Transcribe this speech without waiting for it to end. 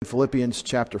Philippians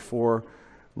chapter 4,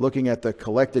 looking at the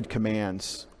collected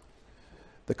commands.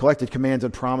 The collected commands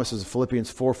and promises of Philippians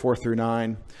 4 through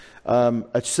 9.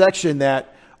 A section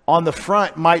that on the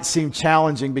front might seem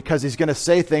challenging because he's going to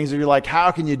say things that you're like,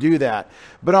 how can you do that?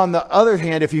 But on the other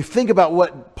hand, if you think about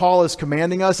what Paul is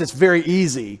commanding us, it's very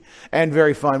easy and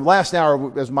very fun. Last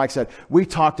hour, as Mike said, we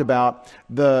talked about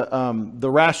the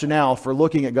rationale for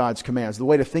looking at God's commands. The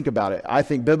way to think about it, I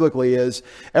think biblically, is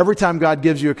every time God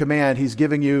gives you a command, he's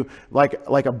giving you like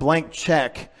a blank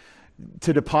check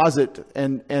to deposit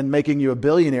and making you a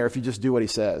billionaire if you just do what he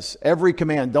says. Every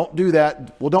command, don't do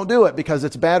that. Well, don't do it because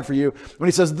it's bad for you. When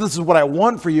he says, this is what I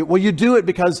want for you, well, you do it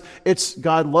because it's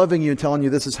God loving you and telling you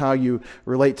this is how you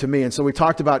relate to me. And so we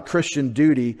talked about Christian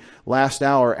duty last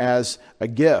hour as a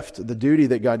gift. The duty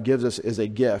that God gives us is a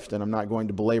gift, and I'm not going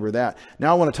to belabor that.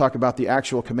 Now I want to talk about the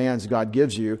actual commands God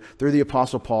gives you through the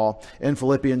Apostle Paul in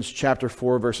Philippians chapter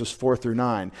 4, verses 4 through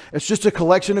 9. It's just a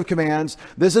collection of commands.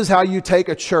 This is how you take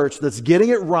a church that's getting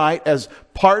it right as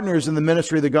partners in the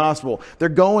ministry of the gospel. They're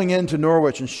going into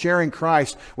Norwich and sharing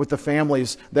Christ with the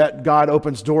families that God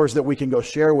opens doors that we can go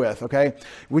share with, okay?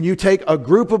 When you take a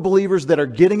group of believers that are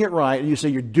getting it right and you say,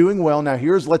 you're doing well, now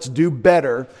let's do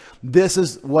better. This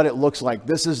is what it looks like.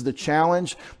 This is the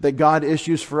challenge that God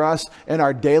issues for us in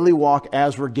our daily walk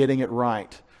as we're getting it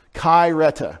right.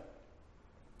 Kaireta.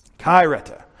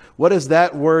 Kaireta. What does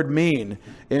that word mean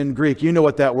in Greek? You know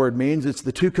what that word means. It's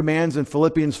the two commands in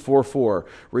Philippians 4:4.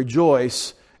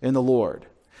 Rejoice in the Lord.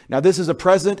 Now, this is a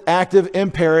present active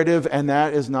imperative, and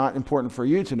that is not important for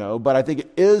you to know, but I think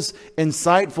it is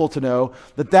insightful to know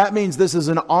that means this is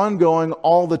an ongoing,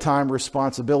 all the time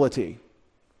responsibility.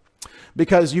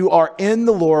 Because you are in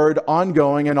the Lord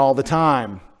ongoing and all the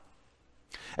time.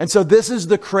 And so this is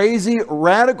the crazy,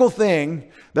 radical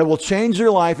thing that will change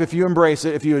your life if you embrace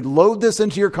it. If you would load this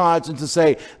into your conscience and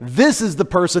say, this is the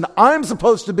person I'm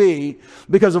supposed to be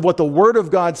because of what the Word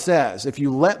of God says. If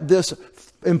you let this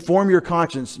inform your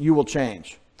conscience, you will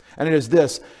change. And it is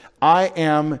this: I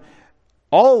am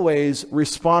always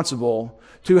responsible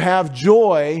to have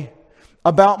joy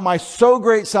about my so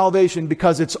great salvation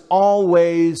because it's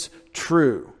always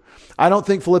true. I don't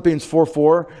think Philippians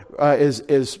 4:4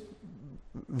 is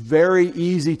very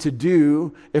easy to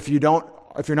do if you're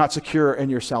not secure in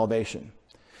your salvation.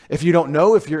 If you don't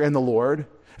know if you're in the Lord,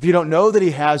 if you don't know that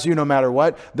He has you no matter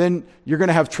what, then you're going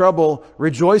to have trouble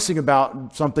rejoicing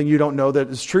about something you don't know that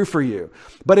is true for you.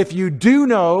 But if you do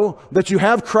know that you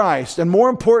have Christ, and more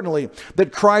importantly,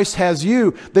 that Christ has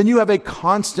you, then you have a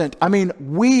constant,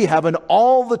 we have an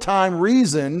all the time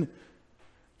reason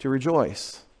to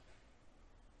rejoice.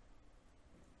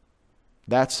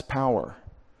 That's power.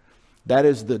 That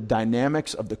is the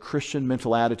dynamics of the Christian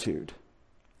mental attitude.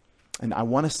 And I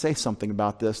want to say something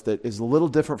about this that is a little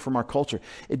different from our culture.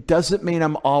 It doesn't mean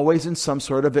I'm always in some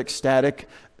sort of ecstatic,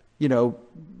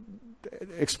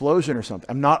 explosion or something.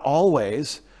 I'm not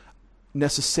always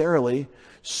necessarily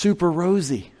super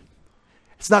rosy.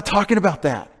 It's not talking about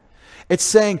that. It's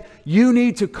saying you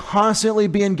need to constantly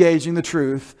be engaging the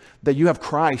truth that you have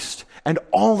Christ and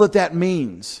all that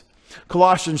means.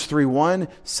 Colossians 3:1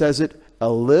 says it a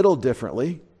little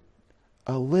differently,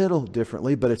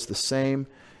 but it's the same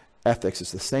ethics,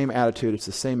 it's the same attitude, it's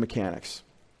the same mechanics.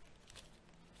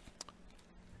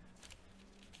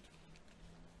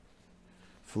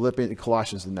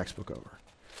 Colossians, the next book over.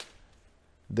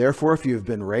 Therefore, if you have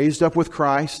been raised up with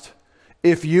Christ,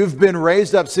 if you've been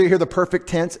raised up, see here the perfect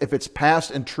tense, if it's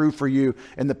past and true for you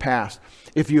in the past.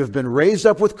 If you have been raised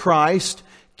up with Christ,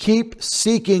 keep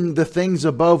seeking the things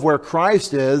above where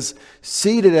Christ is,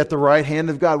 seated at the right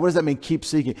hand of God. What does that mean, keep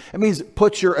seeking? It means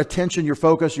put your attention, your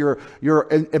focus, your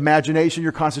imagination,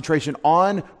 your concentration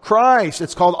on Christ.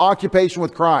 It's called occupation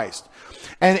with Christ.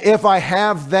 And if I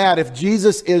have that, if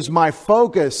Jesus is my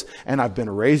focus and I've been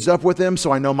raised up with Him,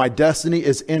 so I know my destiny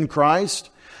is in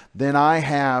Christ, then I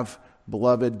have,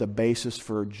 beloved, the basis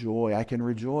for joy. I can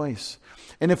rejoice.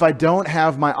 And if I don't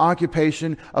have my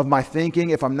occupation of my thinking,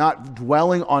 if I'm not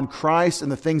dwelling on Christ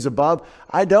and the things above,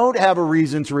 I don't have a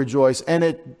reason to rejoice, and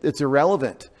it's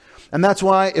irrelevant. And that's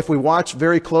why if we watch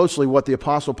very closely what the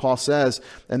Apostle Paul says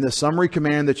in the summary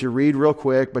command that you read real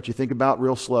quick, but you think about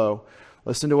real slow,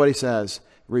 listen to what he says.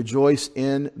 Rejoice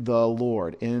in the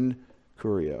Lord, in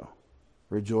Kurio.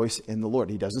 Rejoice in the Lord.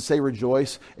 He doesn't say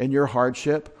rejoice in your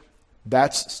hardship.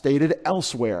 That's stated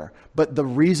elsewhere. But the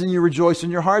reason you rejoice in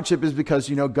your hardship is because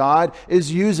you know God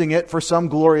is using it for some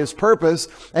glorious purpose,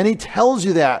 and He tells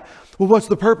you that. Well, what's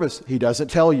the purpose? He doesn't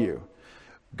tell you.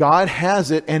 God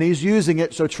has it and He's using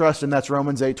it, so trust Him. That's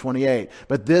Romans 8:28.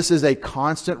 But this is a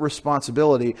constant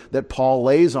responsibility that Paul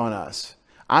lays on us.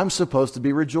 I'm supposed to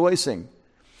be rejoicing.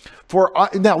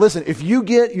 Now listen, if you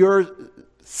get your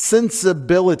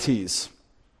sensibilities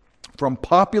from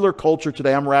popular culture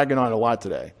today, I'm ragging on it a lot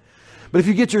today, but if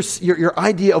you get your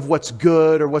idea of what's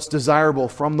good or what's desirable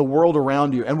from the world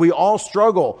around you, and we all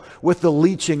struggle with the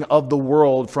leaching of the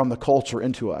world from the culture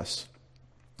into us.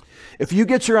 If you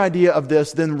get your idea of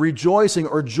this, then rejoicing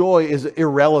or joy is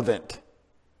irrelevant.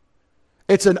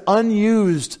 It's an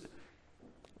unused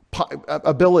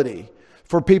ability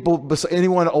for people,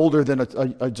 anyone older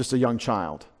than just a young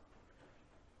child.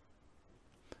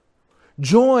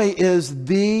 Joy is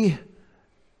the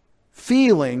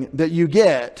feeling that you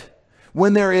get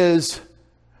when there is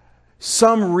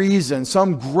some reason,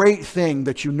 some great thing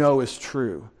that you know is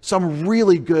true, some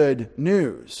really good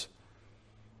news.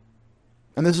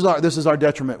 And this is our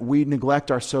detriment. We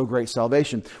neglect our so great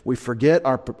salvation. We forget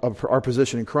our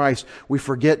position in Christ. We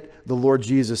forget the Lord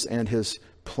Jesus and His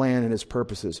plan and His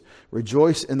purposes.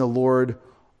 Rejoice in the Lord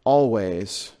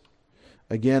always.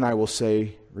 Again, I will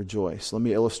say rejoice. Let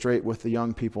me illustrate with the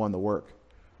young people on the work.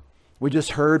 We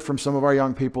just heard from some of our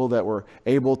young people that were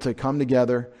able to come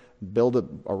together, build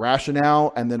a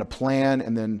rationale and then a plan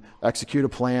and then execute a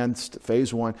plan,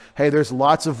 phase one. Hey, there's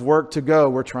lots of work to go.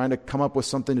 We're trying to come up with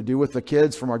something to do with the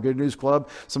kids from our Good News Club,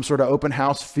 some sort of open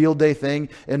house field day thing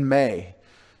in May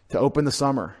to open the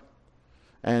summer.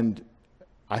 And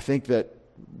I think that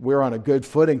we're on a good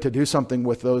footing to do something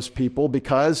with those people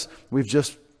because we've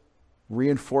just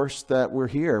reinforced that we're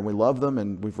here and we love them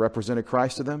and we've represented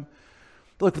Christ to them.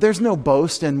 Look, there's no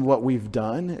boast in what we've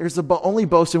done. There's only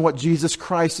boast in what Jesus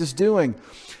Christ is doing.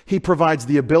 He provides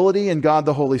the ability in God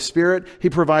the Holy Spirit. He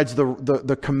provides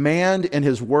the command in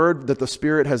His Word that the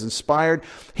Spirit has inspired.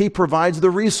 He provides the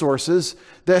resources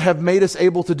that have made us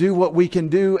able to do what we can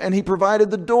do. And He provided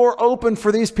the door open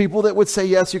for these people that would say,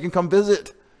 yes, you can come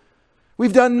visit.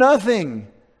 We've done nothing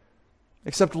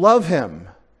except love Him.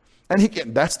 And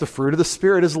that's the fruit of the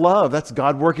Spirit is love. That's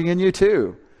God working in you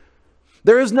too.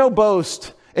 There is no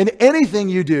boast in anything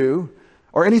you do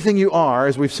or anything you are,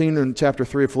 as we've seen in chapter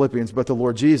 3 of Philippians, but the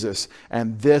Lord Jesus.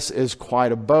 And this is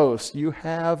quite a boast. You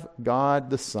have God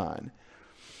the Son.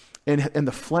 In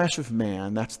the flesh of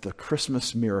man, that's the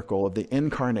Christmas miracle of the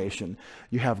incarnation.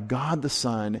 You have God the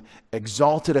Son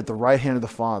exalted at the right hand of the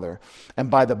Father. And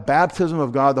by the baptism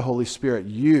of God the Holy Spirit,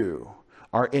 you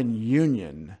are in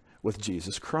union with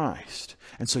Jesus Christ.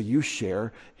 And so you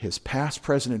share His past,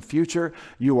 present, and future.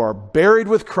 You are buried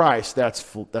with Christ. That's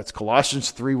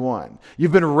Colossians 3:1.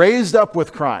 You've been raised up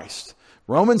with Christ.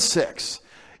 Romans 6.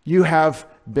 You have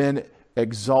been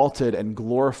exalted and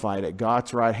glorified at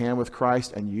God's right hand with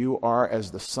Christ, and you are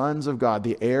as the sons of God,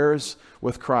 the heirs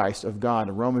with Christ of God.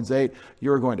 In Romans 8,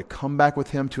 you are going to come back with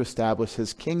Him to establish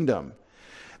His kingdom.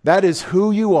 That is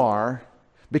who you are,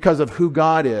 because of who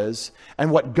God is and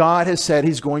what God has said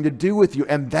He's going to do with you.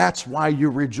 And that's why you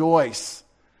rejoice.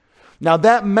 Now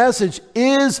that message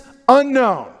is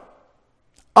unknown.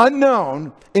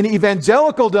 Unknown in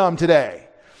evangelicaldom today.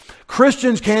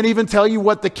 Christians can't even tell you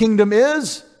what the kingdom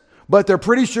is, but they're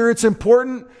pretty sure it's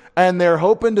important and they're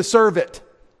hoping to serve it.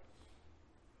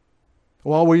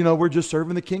 Well, we're just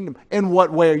serving the kingdom. In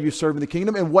what way are you serving the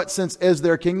kingdom? In what sense is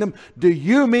there a kingdom? Do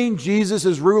you mean Jesus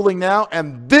is ruling now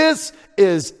and this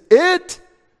is it?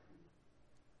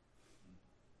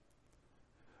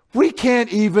 We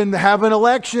can't even have an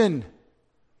election.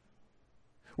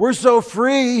 We're so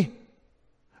free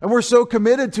and we're so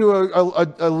committed to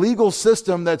a legal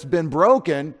system that's been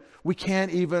broken, we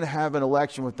can't even have an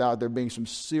election without there being some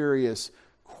serious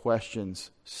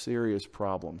questions, serious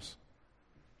problems.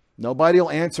 Nobody will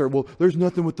answer, well, there's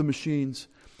nothing with the machines.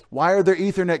 Why are there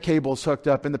Ethernet cables hooked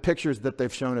up in the pictures that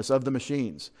they've shown us of the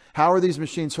machines? How are these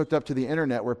machines hooked up to the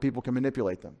internet where people can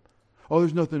manipulate them? Oh,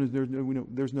 there's nothing,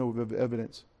 there's no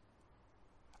evidence.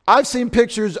 I've seen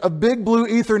pictures of big blue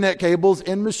Ethernet cables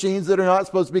in machines that are not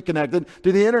supposed to be connected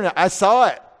to the internet. I saw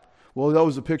it. Well, that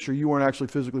was a picture. You weren't actually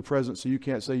physically present, so you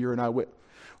can't say you're an eyewitness.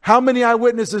 How many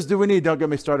eyewitnesses do we need? Don't get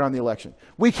me started on the election.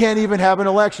 We can't even have an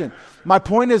election. My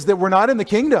point is that we're not in the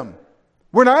kingdom.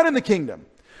 We're not in the kingdom.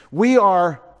 We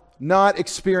are not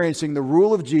experiencing the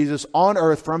rule of Jesus on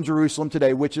earth from Jerusalem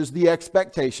today, which is the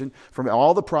expectation from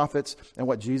all the prophets and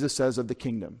what Jesus says of the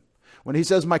kingdom. When He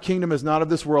says, my kingdom is not of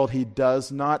this world, He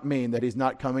does not mean that He's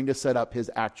not coming to set up His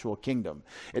actual kingdom.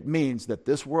 It means that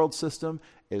this world system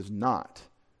is not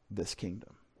this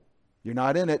kingdom. You're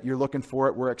not in it. You're looking for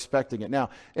it. We're expecting it.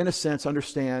 Now, in a sense,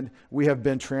 understand we have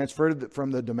been transferred from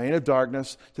the domain of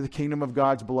darkness to the kingdom of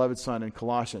God's beloved Son in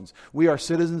Colossians. We are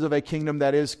citizens of a kingdom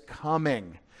that is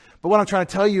coming. But what I'm trying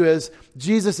to tell you is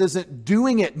Jesus isn't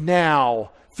doing it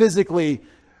now physically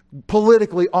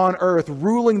politically on earth,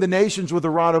 ruling the nations with a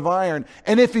rod of iron.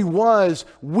 And if he was,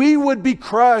 we would be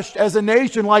crushed as a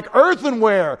nation like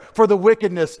earthenware for the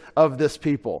wickedness of this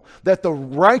people. That the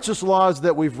righteous laws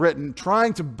that we've written,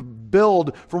 trying to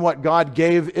build from what God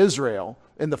gave Israel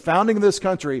in the founding of this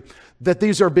country, that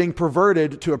these are being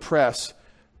perverted to oppress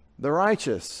the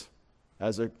righteous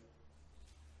as a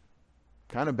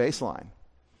kind of baseline.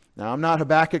 Now, I'm not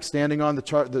Habakkuk standing on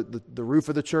the roof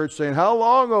of the church saying, "How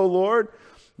long, O Lord?"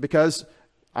 Because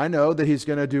I know that he's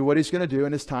going to do what he's going to do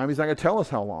in his time. He's not going to tell us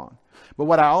how long. But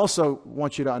what I also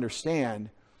want you to understand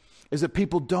is that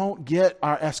people don't get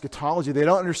our eschatology. They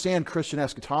don't understand Christian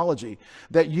eschatology.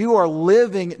 That you are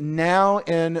living now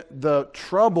in the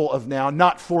trouble of now,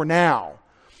 not for now.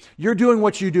 You're doing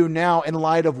what you do now in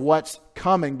light of what's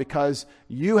coming because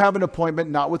you have an appointment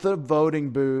not with a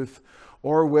voting booth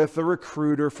or with a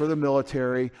recruiter for the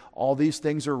military. All these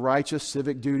things are righteous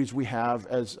civic duties we have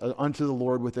as unto the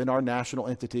Lord within our national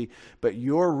entity. But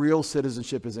your real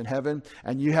citizenship is in heaven,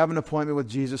 and you have an appointment with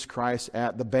Jesus Christ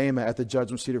at the Bema, at the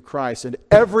judgment seat of Christ. And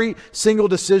every single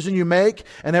decision you make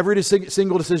and every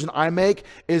single decision I make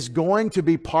is going to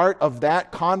be part of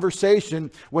that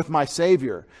conversation with my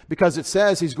Savior. Because it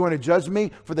says he's going to judge me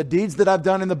for the deeds that I've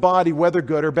done in the body, whether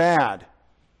good or bad.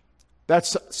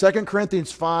 That's 2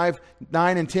 Corinthians 5,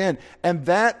 9, and 10. And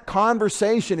that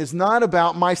conversation is not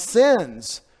about my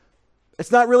sins.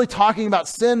 It's not really talking about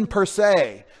sin per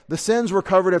se. The sins were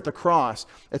covered at the cross.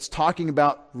 It's talking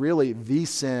about really the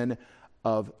sin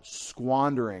of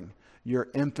squandering your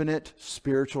infinite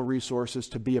spiritual resources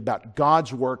to be about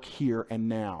God's work here and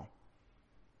now.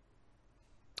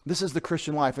 This is the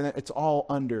Christian life, and it's all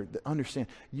understand.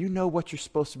 You know what you're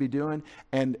supposed to be doing,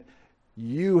 and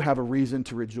you have a reason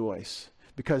to rejoice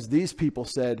because these people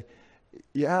said,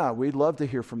 yeah, we'd love to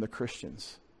hear from the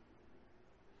Christians.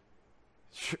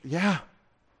 Yeah.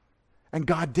 And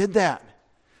God did that.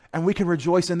 And we can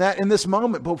rejoice in that in this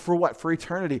moment. But for what? For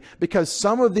eternity. Because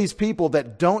some of these people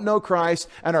that don't know Christ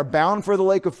and are bound for the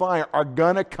lake of fire are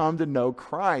going to come to know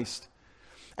Christ.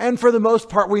 And for the most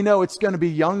part, we know it's going to be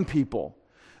young people.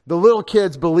 The little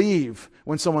kids believe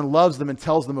when someone loves them and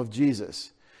tells them of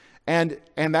Jesus. And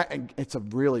it's a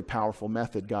really powerful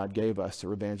method God gave us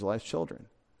to evangelize children.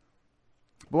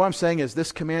 But what I'm saying is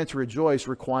this command to rejoice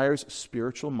requires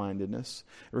spiritual mindedness.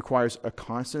 It requires a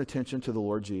constant attention to the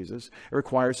Lord Jesus. It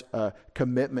requires a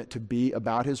commitment to be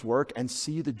about his work and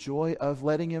see the joy of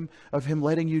him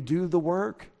letting you do the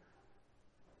work.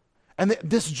 And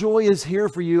this joy is here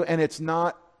for you, and it's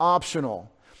not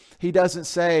optional. He doesn't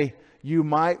say you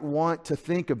might want to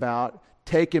think about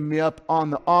taking me up on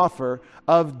the offer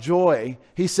of joy.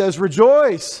 He says,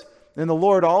 rejoice in the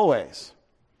Lord always.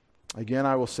 Again,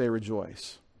 I will say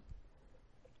rejoice.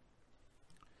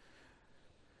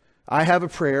 I have a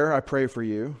prayer I pray for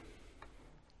you.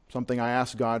 Something I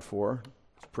ask God for.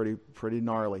 It's pretty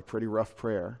gnarly, pretty rough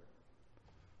prayer.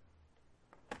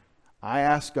 I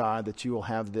ask God that you will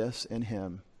have this in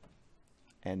him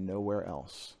and nowhere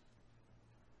else.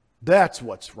 That's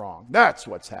what's wrong. That's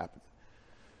what's happening.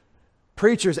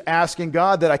 Preachers asking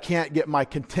God that I can't get my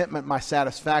contentment, my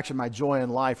satisfaction, my joy in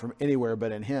life from anywhere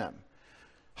but in him.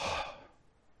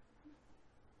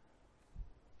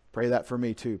 Pray that for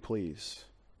me too, please.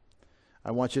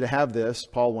 I want you to have this.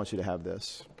 Paul wants you to have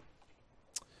this.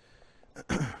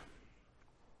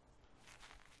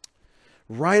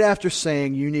 Right after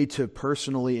saying you need to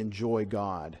personally enjoy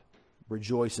God,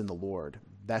 rejoice in the Lord.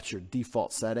 That's your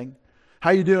default setting. How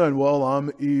you doing? Well,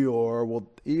 I'm Eeyore. Well,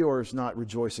 Eeyore is not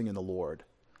rejoicing in the Lord.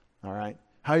 All right?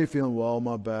 How you feeling? Well,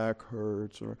 my back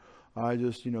hurts. Or I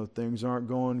just, things aren't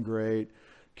going great.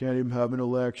 Can't even have an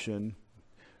election.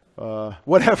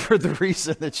 Whatever the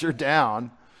reason that you're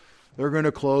down, they're going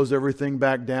to close everything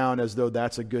back down as though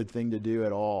that's a good thing to do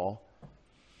at all.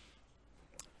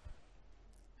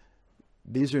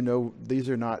 These are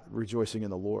not rejoicing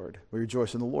in the Lord. We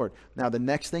rejoice in the Lord. Now, the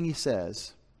next thing he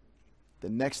says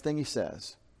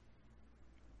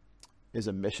is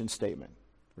a mission statement.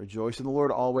 Rejoice in the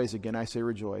Lord always. Again, I say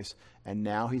rejoice. And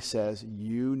now he says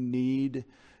you need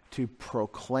to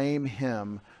proclaim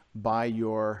him by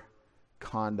your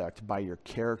conduct, by your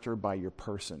character, by your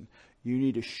person. You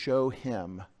need to show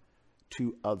him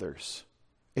to others.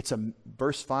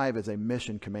 Verse 5 is a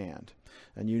mission command.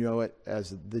 And you know it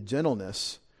as the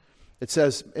gentleness. It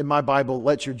says in my Bible,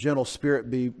 let your gentle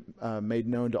spirit be made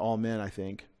known to all men, I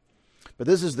think. But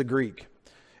this is the Greek.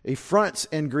 He fronts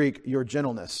in Greek your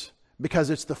gentleness because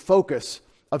it's the focus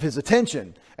of his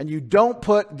attention. And you don't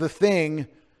put the thing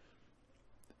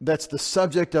that's the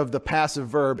subject of the passive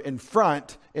verb in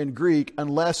front in Greek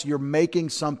unless you're making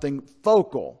something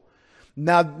focal.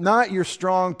 Now, not your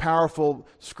strong, powerful,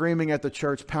 screaming at the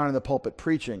church, pounding the pulpit,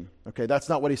 preaching. Okay, that's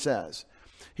not what he says.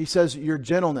 He says your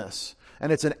gentleness,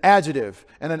 and it's an adjective,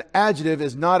 and an adjective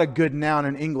is not a good noun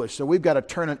in English, so we've got to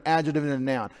turn an adjective into a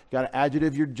noun. You've got an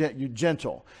adjective, you're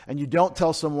gentle, and you don't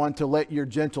tell someone to let your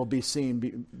gentle be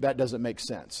seen. That doesn't make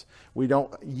sense. We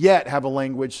don't yet have a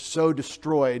language so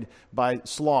destroyed by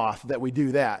sloth that we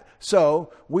do that.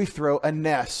 So we throw a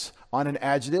ness on an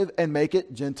adjective and make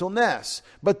it gentleness.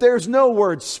 But there's no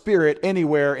word spirit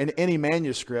anywhere in any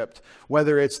manuscript,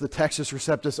 whether it's the Textus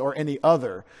Receptus or any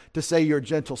other, to say your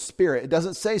gentle spirit. It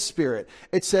doesn't say spirit.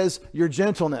 It says your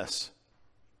gentleness.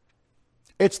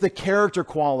 It's the character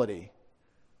quality.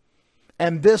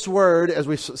 And this word, as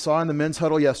we saw in the men's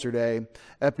huddle yesterday,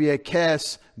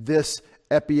 epiekes, this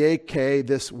epieke,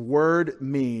 this word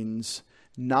means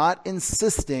not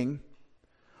insisting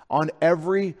on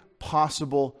every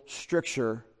possible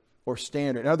stricture or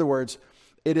standard. In other words,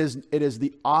 it is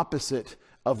the opposite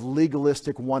of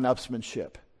legalistic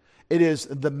one-upsmanship. It is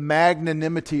the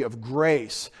magnanimity of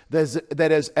grace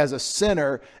that is, as a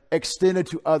sinner, extended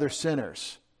to other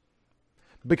sinners.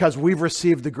 Because we've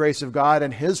received the grace of God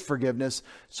and His forgiveness,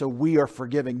 so we are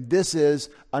forgiving. This is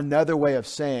another way of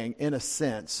saying, in a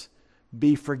sense,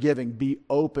 be forgiving, be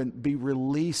open, be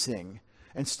releasing,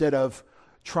 instead of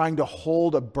trying to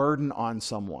hold a burden on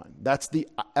someone. That's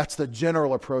the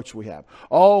general approach we have.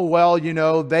 Oh, well,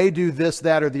 they do this,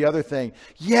 that, or the other thing.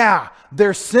 Yeah,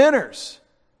 they're sinners.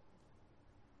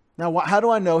 Now, how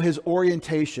do I know his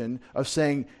orientation of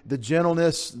saying the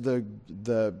gentleness,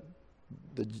 the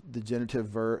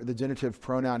genitive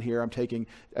pronoun here I'm taking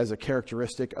as a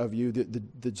characteristic of you,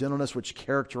 the gentleness which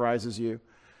characterizes you?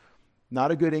 Not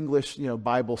a good English,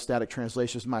 Bible static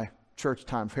translation is my church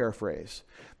time paraphrase.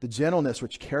 The gentleness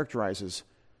which characterizes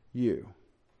you,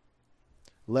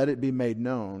 let it be made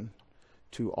known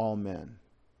to all men.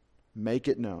 Make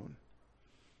it known.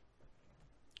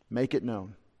 Make it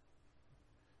known.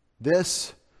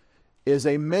 This is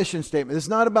a mission statement. It's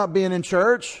not about being in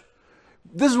church.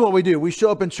 This is what we do. We show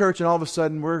up in church and all of a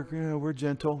sudden we're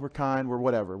gentle, we're kind, we're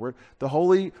whatever. We're the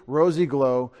holy, rosy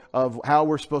glow of how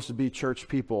we're supposed to be church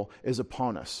people is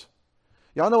upon us.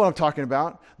 Y'all know what I'm talking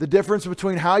about. The difference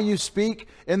between how you speak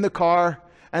in the car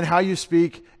and how you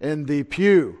speak in the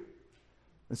pew.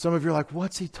 And some of you are like,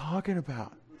 what's he talking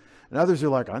about? And others are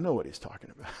like, I know what he's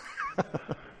talking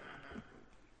about.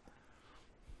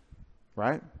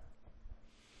 Right?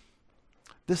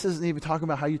 This isn't even talking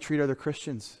about how you treat other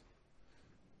Christians.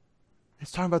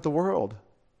 It's talking about the world.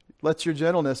 Let your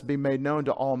gentleness be made known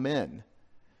to all men.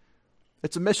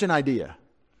 It's a mission idea.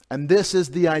 And this is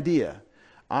the idea.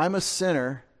 I'm a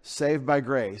sinner saved by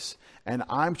grace, and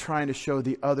I'm trying to show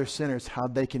the other sinners how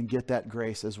they can get that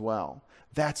grace as well.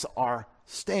 That's our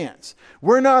stance.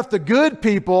 We're not the good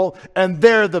people, and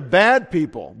they're the bad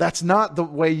people. That's not the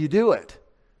way you do it.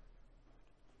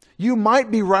 You might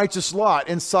be righteous Lot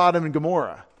in Sodom and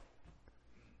Gomorrah.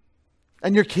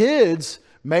 And your kids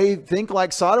may think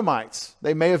like Sodomites.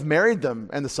 They may have married them,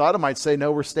 and the Sodomites say,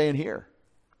 no, we're staying here.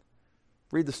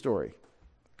 Read the story,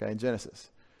 in Genesis.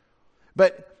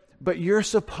 But you're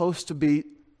supposed to be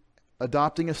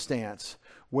adopting a stance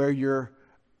where you're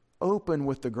open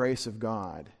with the grace of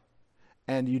God,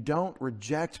 and you don't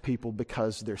reject people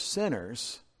because they're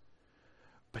sinners,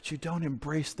 but you don't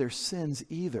embrace their sins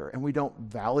either. And we don't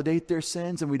validate their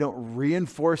sins, and we don't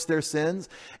reinforce their sins.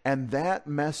 And that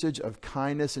message of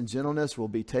kindness and gentleness will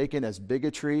be taken as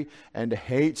bigotry and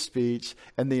hate speech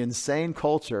and the insane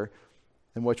culture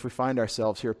in which we find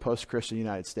ourselves here post-Christian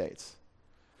United States.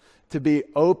 To be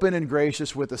open and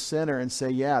gracious with a sinner and say,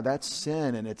 yeah, that's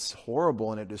sin and it's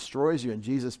horrible and it destroys you and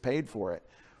Jesus paid for it.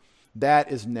 That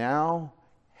is now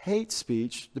hate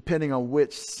speech, depending on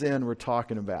which sin we're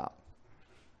talking about.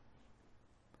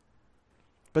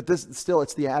 But this still,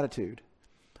 it's the attitude.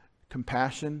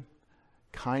 Compassion,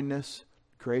 kindness,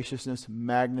 graciousness,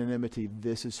 magnanimity.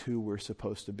 This is who we're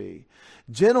supposed to be.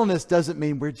 Gentleness doesn't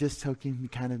mean we're just talking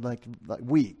kind of like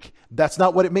weak. That's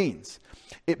not what it means.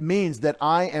 It means that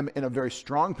I am in a very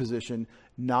strong position,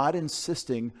 not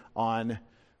insisting on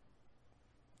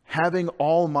having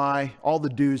all the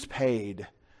dues paid.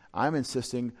 I'm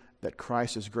insisting that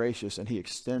Christ is gracious and He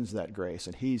extends that grace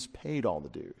and He's paid all the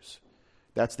dues.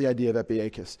 That's the idea of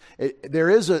epiekes. There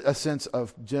is a sense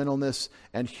of gentleness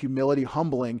and humility,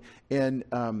 humbling in,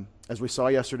 as we saw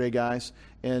yesterday, guys,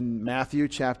 in Matthew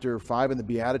chapter 5 in the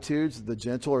Beatitudes, the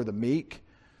gentle or the meek,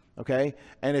 okay?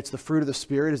 And it's the fruit of the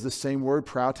Spirit is the same word,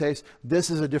 prautes. This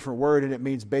is a different word, and it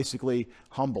means basically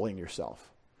humbling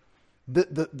yourself.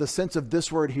 The sense of this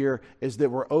word here is that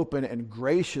we're open and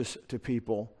gracious to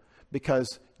people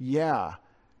because, yeah,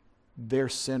 they're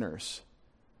sinners.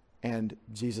 and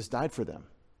Jesus died for them.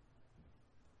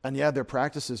 And yeah, their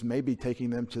practices may be taking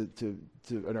them to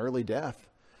an early death.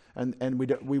 And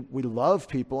we love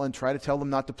people and try to tell them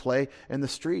not to play in the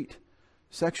street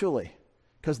sexually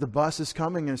because the bus is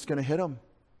coming and it's going to hit them.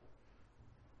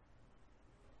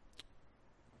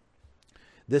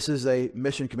 This is a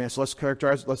mission command. So let's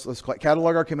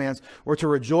catalog our commands. We're to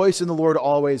rejoice in the Lord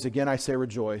always. Again, I say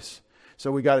rejoice.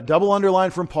 So we got a double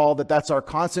underline from Paul that's our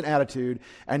constant attitude.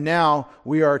 And now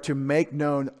we are to make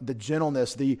known the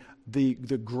gentleness, the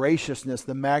graciousness,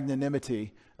 the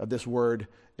magnanimity of this word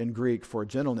in Greek for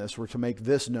gentleness. We're to make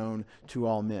this known to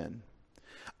all men.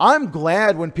 I'm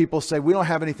glad when people say, we don't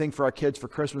have anything for our kids for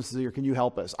Christmas this year. Can you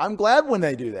help us? I'm glad when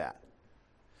they do that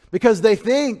because they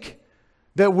think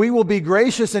that we will be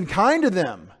gracious and kind to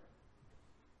them.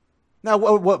 Now,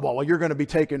 well, you're going to be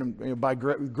taken by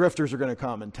grifters are going to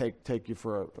come and take you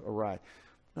for a ride.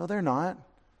 No, they're not,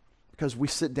 because we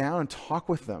sit down and talk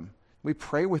with them. We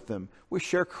pray with them. We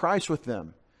share Christ with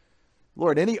them.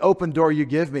 Lord, any open door you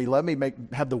give me, let me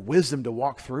have the wisdom to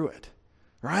walk through it.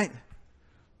 Right?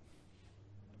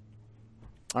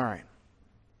 All right.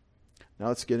 Now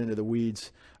let's get into the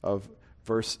weeds of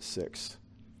verse 6.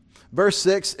 Verse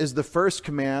 6 is the first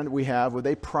command we have with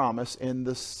a promise in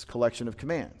this collection of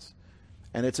commands.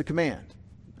 And it's a command.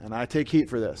 And I take heat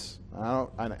for this.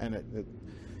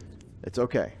 It's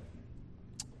okay.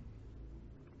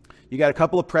 You got a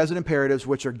couple of present imperatives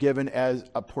which are given as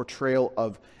a portrayal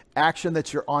of action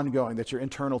that's your ongoing, that's your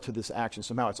internal to this action.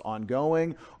 Somehow it's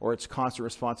ongoing or it's constant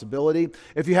responsibility.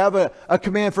 If you have a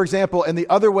command, for example, and the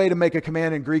other way to make a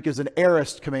command in Greek is an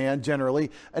aorist command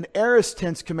generally. An aorist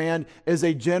tense command is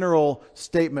a general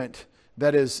statement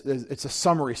that it's a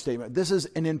summary statement. This is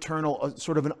an internal,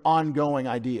 sort of an ongoing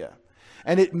idea.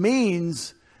 And it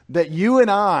means that you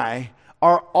and I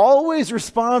are always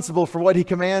responsible for what he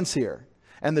commands here.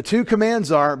 And the two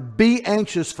commands are, be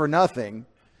anxious for nothing,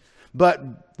 but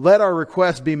let our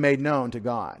requests be made known to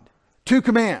God. Two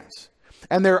commands.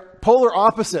 And they're polar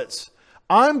opposites.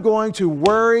 I'm going to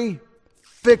worry,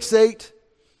 fixate,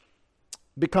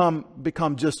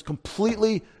 become just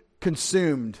completely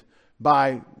consumed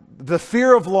by the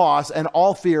fear of loss. And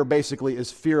all fear basically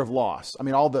is fear of loss. I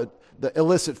mean, all the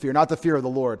illicit fear, not the fear of the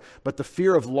Lord, but the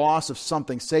fear of loss of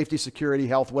something, safety, security,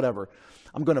 health, whatever.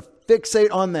 I'm going to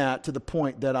fixate on that to the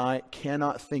point that I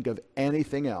cannot think of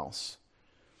anything else.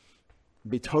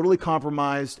 Be totally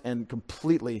compromised and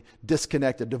completely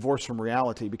disconnected, divorced from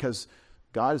reality, because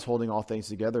God is holding all things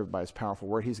together by his powerful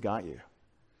word. He's got you.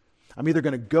 I'm either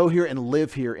going to go here and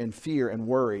live here in fear and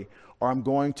worry, or I'm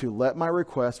going to let my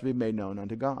requests be made known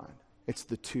unto God. It's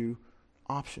the two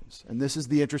options. And this is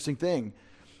the interesting thing.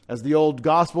 As the old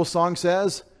gospel song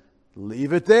says,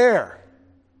 leave it there.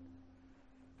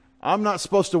 I'm not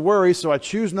supposed to worry, so I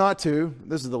choose not to.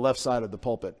 This is the left side of the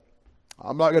pulpit.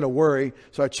 I'm not going to worry,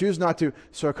 so I choose not to.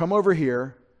 So I come over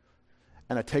here,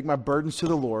 and I take my burdens to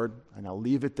the Lord, and I'll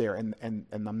leave it there. And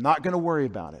I'm not going to worry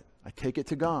about it. I take it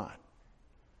to God.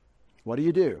 What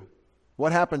do?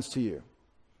 What happens to you?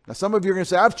 Now, some of you are going to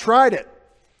say, I've tried it.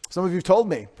 Some of you have told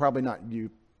me, probably not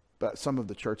you, but some of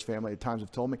the church family at times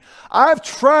have told me, I've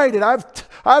tried it.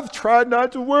 I've tried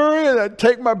not to worry, and I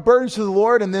take my burdens to the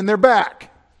Lord, and then they're back.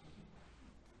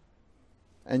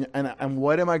 And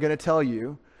what am I going to tell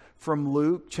you from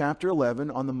Luke chapter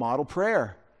 11 on the model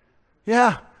prayer?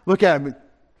 Yeah, look at him.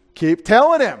 Keep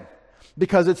telling him,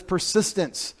 because it's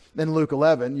persistence. In Luke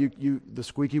 11, the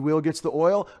squeaky wheel gets the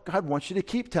oil. God wants you to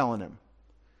keep telling him.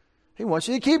 He wants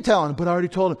you to keep telling him, but I already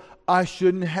told him. I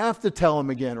shouldn't have to tell him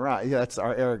again. Right, yeah, that's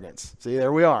our arrogance. See,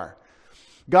 there we are.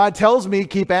 God tells me,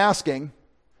 keep asking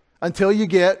until you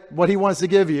get what he wants to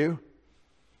give you.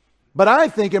 But I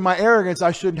think in my arrogance,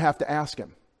 I shouldn't have to ask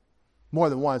him. More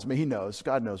than once. I mean, he knows.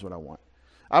 God knows what I want.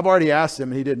 I've already asked him,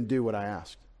 and he didn't do what I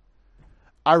asked.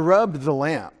 I rubbed the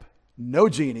lamp. No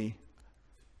genie.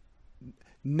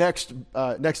 Next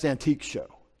antique show.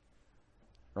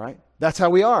 Right? That's how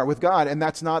we are with God, and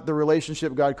that's not the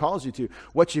relationship God calls you to.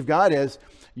 What you've got is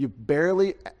you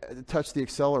barely touch the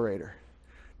accelerator.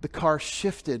 The car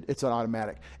shifted. It's an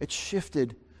automatic. It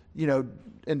shifted,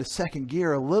 into second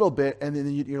gear a little bit, and then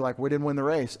you're like, we didn't win the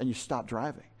race, and you stop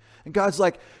driving. And God's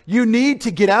like, you need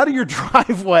to get out of your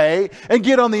driveway and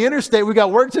get on the interstate. We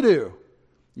got work to do.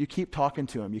 You keep talking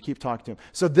to him. You keep talking to him.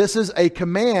 So this is a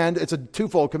command. It's a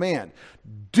twofold command.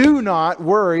 Do not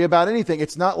worry about anything.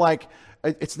 It's not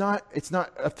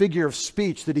a figure of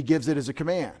speech that he gives it as a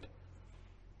command.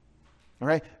 All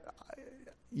right.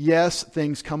 Yes,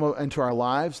 things come into our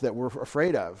lives that we're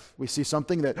afraid of. We see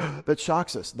something that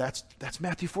shocks us. That's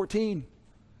Matthew 14.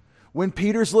 When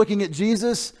Peter's looking at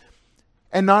Jesus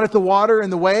and not at the water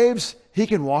and the waves, he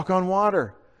can walk on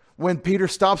water. When Peter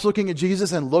stops looking at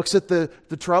Jesus and looks at the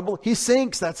trouble, he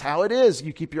sinks. That's how it is.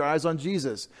 You keep your eyes on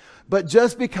Jesus. But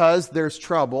just because there's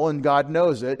trouble and God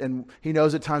knows it, and he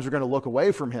knows at times we're going to look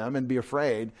away from him and be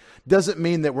afraid, doesn't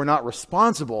mean that we're not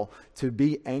responsible to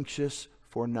be anxious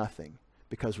for nothing.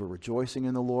 Because we're rejoicing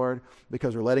in the Lord,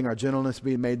 because we're letting our gentleness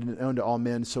be made known to all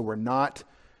men, so we're not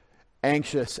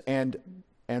anxious and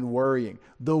worrying.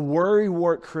 The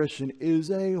worry-wart Christian is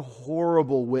a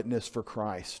horrible witness for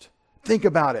Christ. Think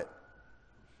about it.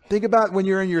 Think about when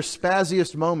you're in your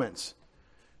spazziest moments.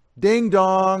 Ding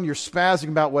dong, you're spazzing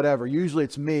about whatever. Usually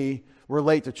it's me. We're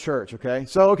late to church, okay?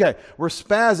 So, we're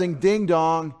spazzing, ding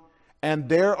dong, and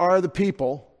there are the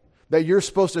people that you're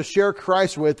supposed to share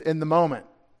Christ with in the moment.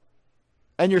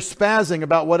 And you're spazzing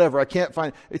about whatever.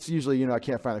 It's usually, I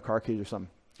can't find the car keys or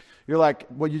something. You're like,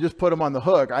 well, you just put them on the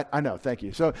hook. I know, thank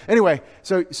you. So anyway,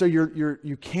 so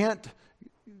you can't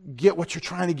get what you're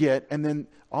trying to get, and then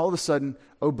all of a sudden,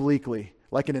 obliquely,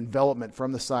 like an envelopment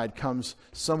from the side, comes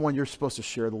someone you're supposed to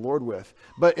share the Lord with.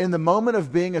 But in the moment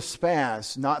of being a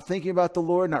spaz, not thinking about the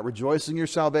Lord, not rejoicing in your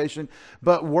salvation,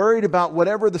 but worried about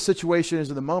whatever the situation is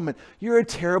in the moment, you're a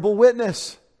terrible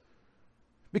witness.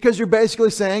 Because you're basically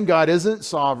saying God isn't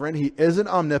sovereign, he isn't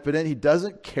omnipotent, he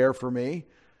doesn't care for me.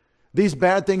 These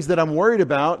bad things that I'm worried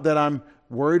about, that I'm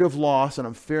worried of loss and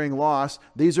I'm fearing loss,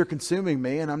 these are consuming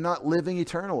me and I'm not living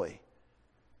eternally.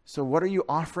 So what are you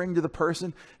offering to the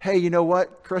person? Hey, you know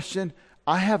what, Christian?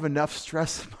 I have enough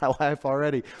stress in my life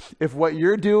already. If what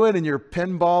you're doing in your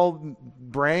pinball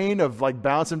brain of like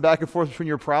bouncing back and forth between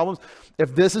your problems,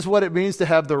 if this is what it means to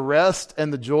have the rest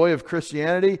and the joy of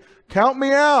Christianity, count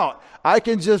me out. I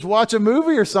can just watch a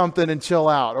movie or something and chill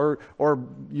out or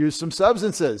use some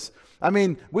substances. I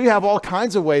mean, we have all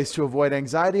kinds of ways to avoid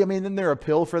anxiety. I mean, isn't there a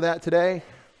pill for that today?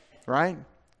 Right?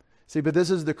 See, but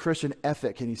this is the Christian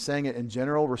ethic, and he's saying it in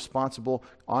general, responsible,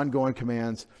 ongoing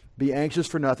commands. Be anxious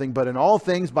for nothing, but in all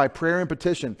things by prayer and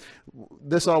petition.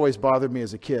 This always bothered me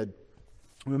as a kid.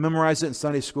 We memorized it in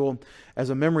Sunday school as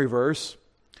a memory verse.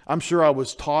 I'm sure I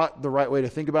was taught the right way to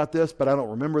think about this, but I don't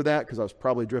remember that because I was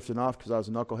probably drifting off because I was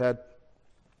a knucklehead.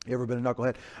 You ever been a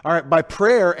knucklehead? All right, by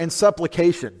prayer and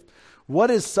supplication. What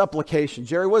is supplication?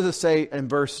 Jerry, what does it say in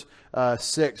verse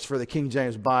 6 for the King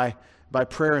James? By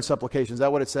prayer and supplication. Is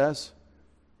that what it says?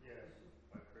 Yes.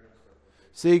 By prayer and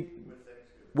supplication.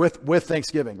 See, with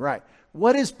thanksgiving, right.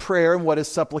 What is prayer and what is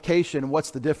supplication? And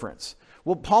what's the difference?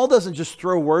 Well, Paul doesn't just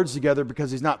throw words together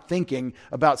because he's not thinking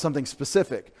about something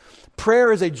specific.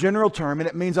 Prayer is a general term, and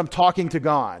it means I'm talking to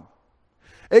God.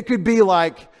 It could be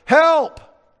like, help!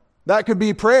 That could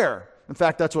be prayer. In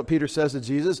fact, that's what Peter says to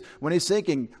Jesus when he's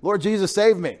sinking. Lord Jesus,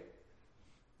 save me.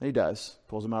 And he does.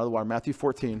 Pulls him out of the water. Matthew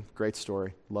 14, great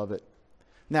story. Love it.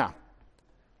 Now,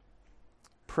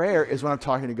 prayer is when I'm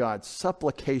talking to God.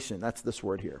 Supplication, that's this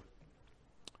word here.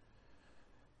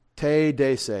 Te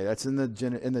deise, that's in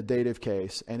the dative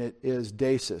case, and it is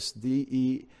desis,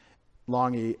 D-E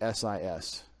long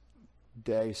E-S-I-S,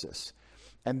 desis.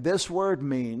 And this word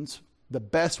means, the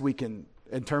best we can,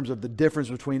 in terms of the difference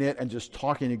between it and just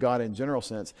talking to God in general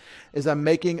sense, is I'm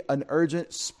making an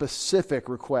urgent, specific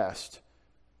request.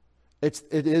 It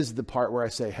is the part where I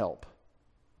say help.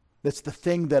 That's the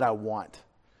thing that I want.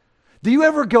 Do you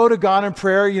ever go to God in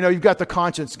prayer? You know, you've got the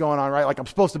conscience going on, right? Like I'm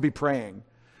supposed to be praying.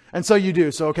 And so you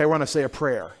do. So, okay, we're going to say a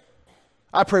prayer.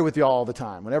 I pray with you all the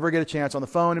time. Whenever I get a chance on the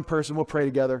phone, in person, we'll pray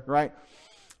together, right?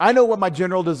 I know what my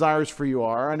general desires for you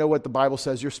are. I know what the Bible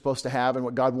says you're supposed to have and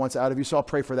what God wants out of you. So I'll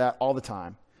pray for that all the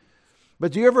time.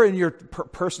 But do you ever in your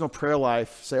personal prayer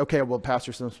life say, okay, well,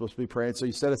 Pastor said I'm supposed to be praying. So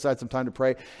you set aside some time to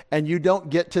pray and you don't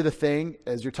get to the thing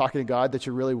as you're talking to God that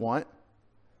you really want?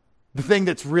 The thing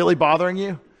that's really bothering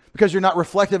you? Because you're not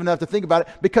reflective enough to think about it,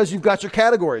 because you've got your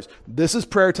categories. This is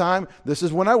prayer time. This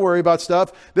is when I worry about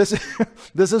stuff. This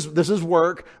is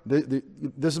work.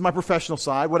 This is my professional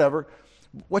side, whatever.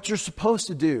 What you're supposed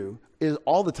to do is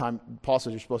all the time, Paul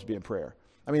says you're supposed to be in prayer.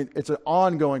 I mean, it's an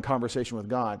ongoing conversation with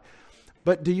God.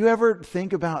 But do you ever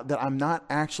think about that I'm not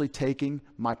actually taking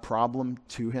my problem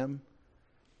to him?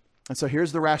 And so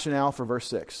here's the rationale for verse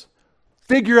 6.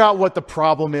 Figure out what the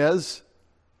problem is.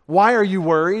 Why are you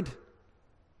worried?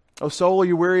 O soul, are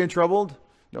you weary and troubled?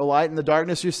 No light in the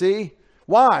darkness you see?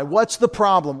 Why? What's the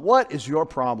problem? What is your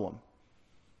problem?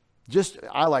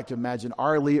 I like to imagine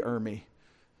R. Lee Ermey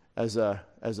as a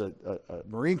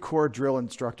Marine Corps drill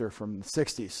instructor from the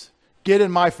 60s. Get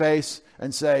in my face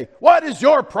and say, what is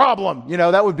your problem? You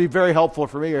know, that would be very helpful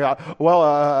for me.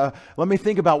 Well, let me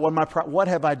think about what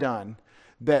have I done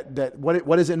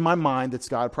what is in my mind that's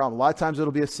got a problem. A lot of times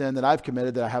it'll be a sin that I've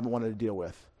committed that I haven't wanted to deal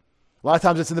with. A lot of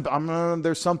times it's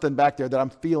there's something back there that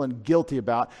I'm feeling guilty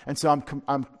about. And so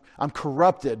I'm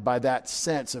corrupted by that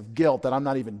sense of guilt that I'm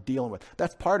not even dealing with.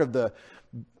 That's part of the,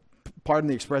 pardon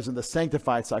the expression, the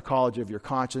sanctified psychology of your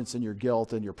conscience and your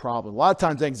guilt and your problem. A lot of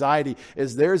times anxiety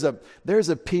is there's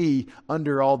a pea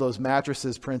under all those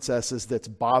mattresses, princesses, that's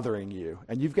bothering you.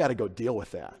 And you've got to go deal with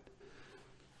that.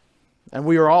 And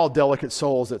we are all delicate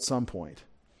souls at some point.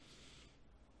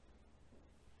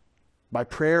 By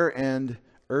prayer and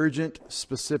urgent,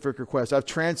 specific request. I've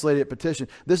translated it petition.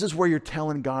 This is where you're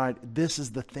telling God, this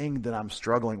is the thing that I'm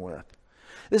struggling with.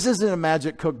 This isn't a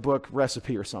magic cookbook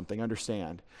recipe or something,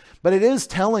 understand. But it is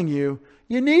telling you,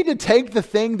 you need to take the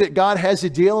thing that God has you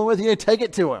dealing with, you need to take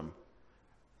it to Him.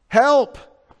 Help!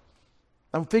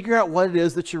 And figure out what it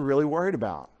is that you're really worried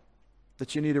about.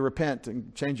 That you need to repent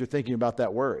and change your thinking about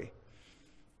that worry.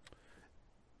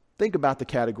 Think about the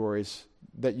categories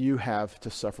that you have to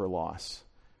suffer loss.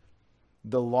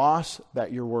 The loss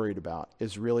that you're worried about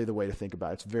is really the way to think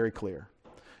about it. It's very clear.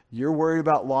 You're worried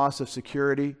about loss of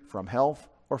security from health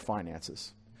or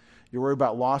finances. You're worried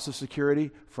about loss of security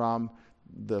from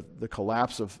the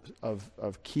collapse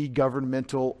of key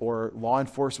governmental or law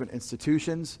enforcement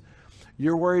institutions.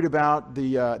 You're worried about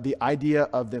the idea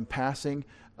of them passing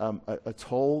a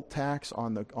toll tax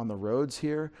on the roads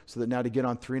here, so that now to get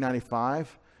on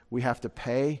 395, we have to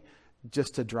pay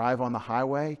just to drive on the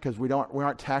highway because we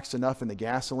aren't taxed enough in the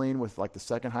gasoline with like the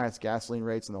second highest gasoline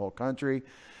rates in the whole country.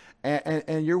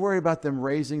 And you're worried about them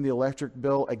raising the electric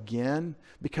bill again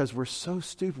because we're so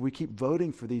stupid. We keep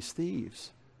voting for these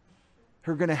thieves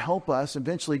who are going to help us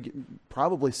eventually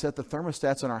probably set the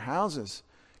thermostats in our houses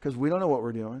because we don't know what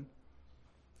we're doing.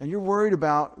 And you're worried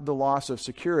about the loss of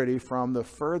security from the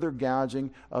further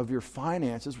gouging of your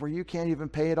finances where you can't even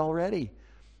pay it already.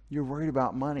 You're worried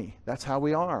about money. That's how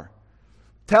we are.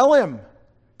 Tell Him,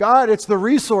 God, it's the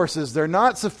resources. They're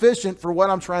not sufficient for what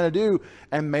I'm trying to do.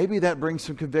 And maybe that brings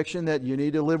some conviction that you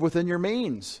need to live within your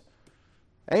means.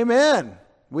 Amen.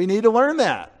 We need to learn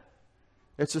that.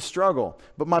 It's a struggle.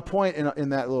 But my point in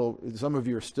that little, some of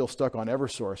you are still stuck on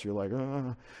Eversource. You're like,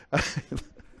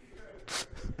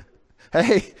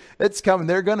 hey, it's coming.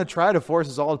 They're going to try to force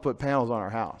us all to put panels on our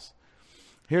house.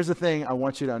 Here's the thing I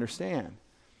want you to understand.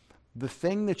 The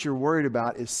thing that you're worried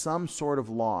about is some sort of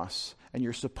loss. And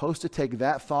you're supposed to take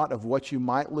that thought of what you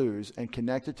might lose and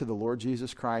connect it to the Lord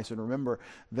Jesus Christ. And remember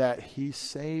that He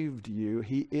saved you.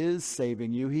 He is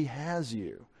saving you. He has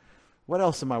you. What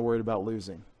else am I worried about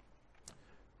losing?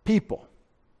 People.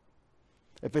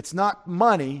 If it's not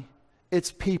money, it's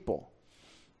people.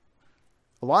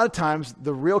 A lot of times,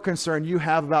 the real concern you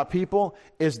have about people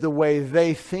is the way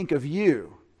they think of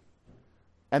you.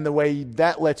 And the way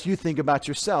that lets you think about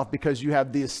yourself because you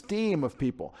have the esteem of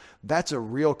people. That's a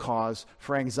real cause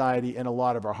for anxiety in a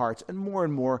lot of our hearts. And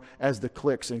more as the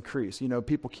clicks increase. You know,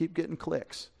 people keep getting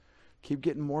clicks. Keep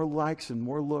getting more likes and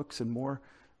more looks and more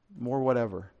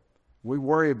whatever. We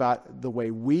worry about the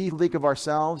way we think of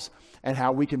ourselves and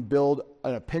how we can build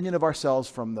an opinion of ourselves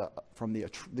from the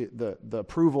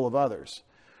approval of others.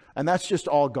 And that's just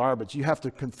all garbage. You have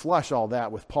to flush all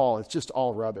that with Paul. It's just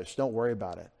all rubbish. Don't worry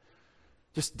about it.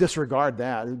 Just disregard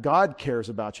that. God cares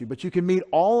about you. But you can meet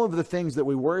all of the things that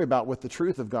we worry about with the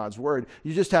truth of God's Word.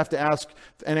 You just have to ask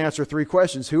and answer 3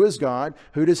 questions. Who is God?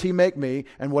 Who does He make me?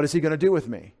 And what is He going to do with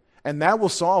me? And that will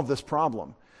solve this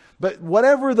problem. But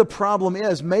whatever the problem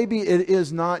is, maybe it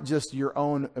is not just your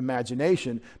own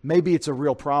imagination. Maybe it's a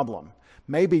real problem.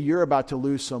 Maybe you're about to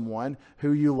lose someone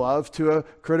who you love to a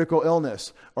critical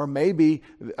illness. Or maybe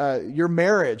your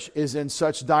marriage is in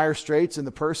such dire straits and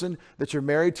the person that you're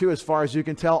married to, as far as you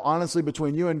can tell, honestly,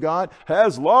 between you and God,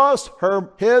 has lost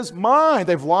his mind.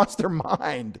 They've lost their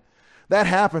mind. That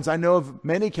happens. I know of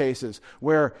many cases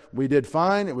where we did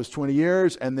fine. It was 20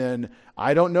 years. And then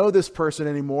I don't know this person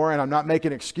anymore. And I'm not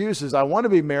making excuses. I want to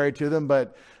be married to them,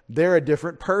 but they're a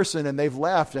different person and they've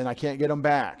left and I can't get them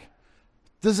back.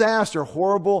 Disaster,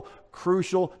 horrible,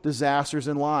 crucial disasters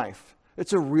in life.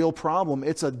 It's a real problem.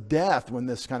 It's a death when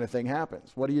this kind of thing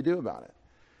happens. What do you do about it?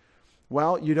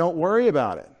 Well, you don't worry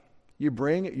about it. You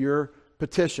bring your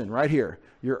petition right here,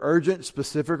 your urgent,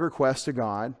 specific request to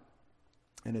God,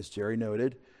 and as Jerry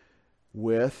noted,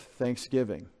 with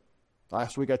thanksgiving.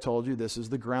 Last week I told you this is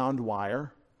the ground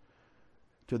wire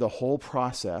to the whole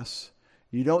process.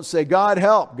 You don't say, God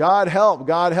help, God help,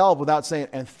 God help, without saying,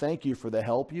 and thank you for the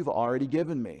help you've already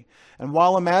given me. And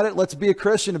while I'm at it, let's be a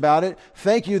Christian about it.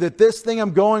 Thank you that this thing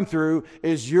I'm going through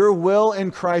is your will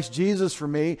in Christ Jesus for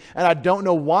me. And I don't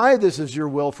know why this is your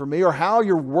will for me or how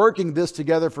you're working this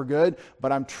together for good,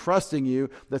 but I'm trusting you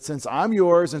that since I'm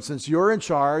yours and since you're in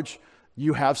charge,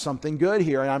 You have something good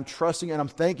here, and I'm trusting and I'm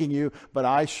thanking you, but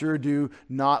I sure do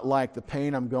not like the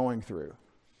pain I'm going through.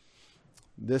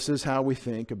 This is how we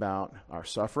think about our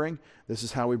suffering. This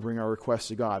is how we bring our requests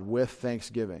to God, with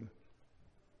thanksgiving.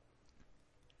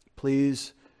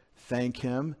 Please thank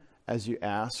Him as you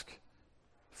ask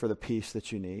for the peace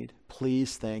that you need.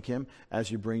 Please thank Him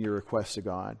as you bring your requests to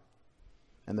God.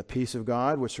 And the peace of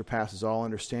God, which surpasses all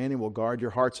understanding, will guard your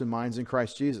hearts and minds in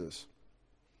Christ Jesus.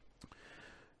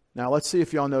 Now, let's see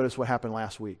if y'all noticed what happened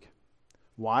last week.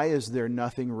 Why is there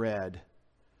nothing red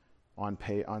on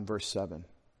verse 7?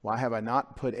 Why have I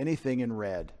not put anything in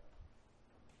red?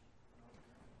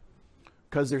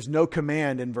 Because there's no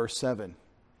command in verse 7.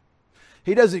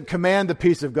 He doesn't command the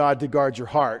peace of God to guard your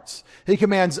hearts. He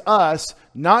commands us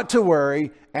not to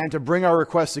worry and to bring our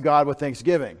requests to God with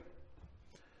thanksgiving.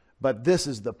 But this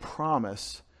is the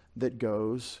promise that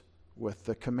goes with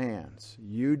the commands.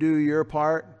 You do your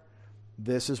part.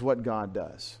 This is what God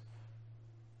does.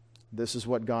 This is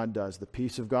what God does. The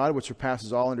peace of God, which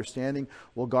surpasses all understanding,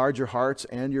 will guard your hearts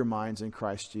and your minds in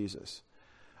Christ Jesus.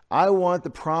 I want the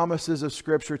promises of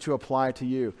Scripture to apply to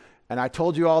you. And I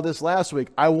told you all this last week.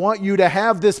 I want you to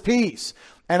have this peace.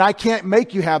 And I can't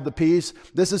make you have the peace.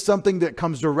 This is something that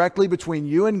comes directly between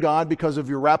you and God because of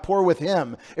your rapport with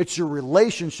Him. It's your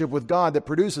relationship with God that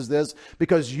produces this,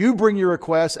 because you bring your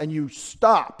requests and you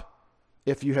stop.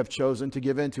 If you have chosen to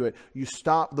give into it, you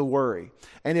stop the worry.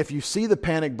 And if you see the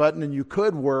panic button, and you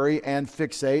could worry and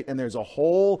fixate, and there's a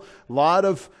whole lot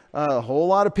of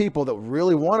people that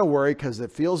really want to worry because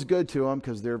it feels good to them,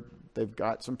 because they've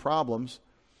got some problems.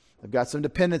 They've got some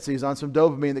dependencies on some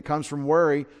dopamine that comes from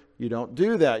worry. You don't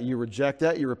do that. You reject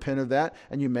that. You repent of that,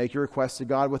 and you make your request to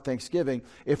God with thanksgiving.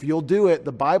 If you'll do it,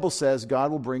 the Bible says God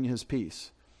will bring His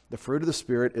peace. The fruit of the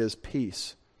Spirit is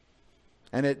peace.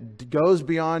 And it goes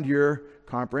beyond your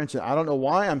comprehension. I don't know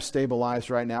why I'm stabilized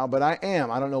right now, but I am.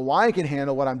 I don't know why I can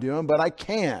handle what I'm doing, but I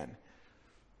can.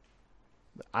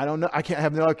 I don't know. I can't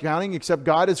have no accounting, except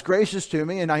God is gracious to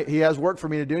me, and He has work for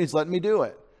me to do, and He's letting me do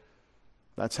it.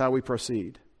 That's how we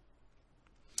proceed.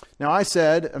 Now, I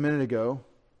said a minute ago,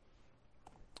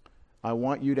 I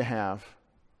want you to have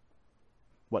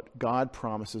what God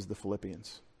promises the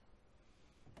Philippians.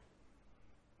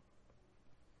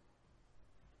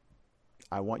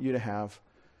 I want you to have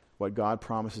what God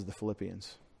promises the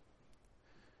Philippians.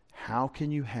 How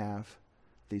can you have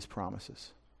these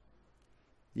promises?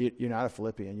 You're not a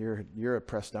Philippian. You're a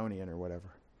Prestonian or whatever.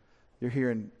 You're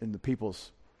here in the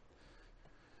People's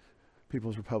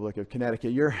Republic of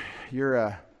Connecticut. You're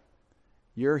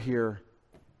here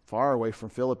far away from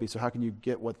Philippi. So how can you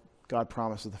get what God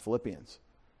promises the Philippians?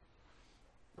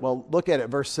 Well, look at it.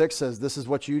 Verse 6 says this is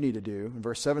what you need to do. And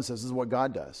verse 7 says this is what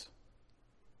God does.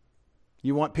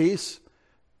 You want peace?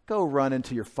 Go run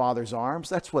into your Father's arms.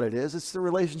 That's what it is. It's the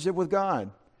relationship with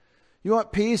God. You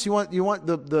want peace? You want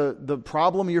the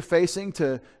problem you're facing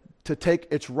to take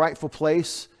its rightful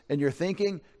place in your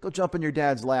thinking? Go jump in your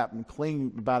dad's lap and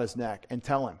cling about his neck and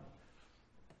tell him.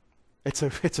 It's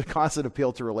a constant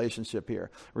appeal to relationship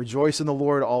here. Rejoice in the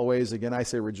Lord always. Again, I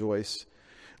say rejoice.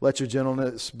 Let your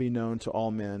gentleness be known to all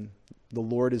men. The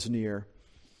Lord is near.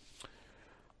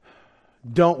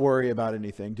 Don't worry about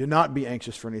anything. Do not be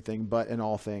anxious for anything, but in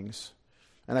all things.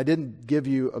 And I didn't give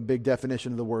you a big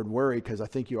definition of the word worry because I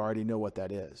think you already know what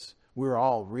that is. We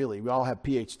all have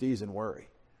PhDs in worry.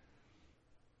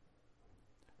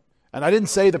 And I didn't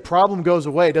say the problem goes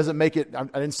away. It doesn't make it, I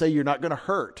didn't say you're not going to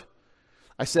hurt.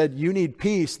 I said you need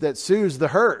peace that soothes the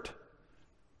hurt.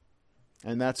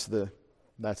 And that's the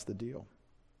deal.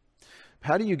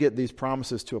 How do you get these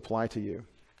promises to apply to you?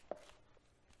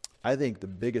 I think the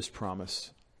biggest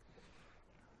promise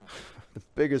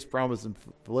in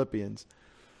Philippians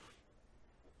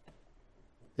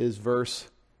is verse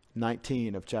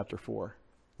 19 of chapter 4.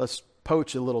 Let's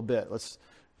poach a little bit. Let's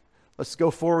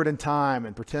go forward in time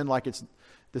and pretend like it's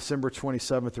December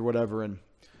 27th or whatever and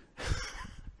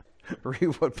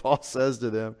read what Paul says to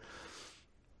them.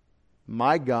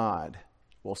 My God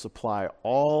will supply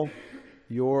all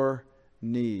your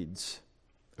needs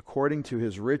according to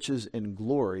His riches in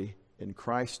glory in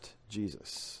Christ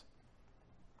Jesus.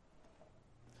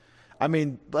 I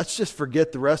mean, let's just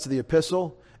forget the rest of the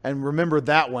epistle and remember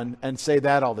that one and say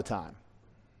that all the time.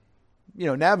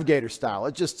 Navigator style.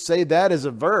 Let's just say that as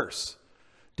a verse.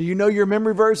 Do you know your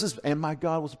memory verses? And my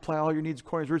God will supply all your needs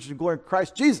according to His riches in glory in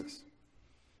Christ Jesus.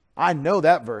 I know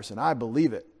that verse and I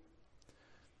believe it.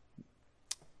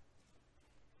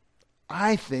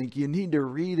 I think you need to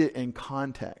read it in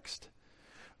context.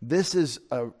 This is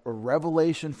a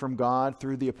revelation from God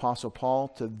through the Apostle Paul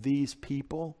to these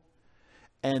people.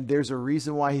 And there's a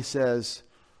reason why he says,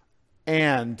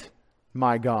 and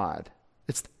my God.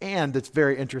 It's that's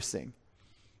very interesting.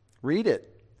 Read it.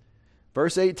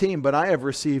 Verse 18, but I have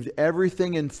received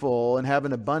everything in full and have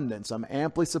an abundance. I'm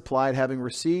amply supplied, having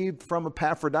received from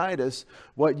Epaphroditus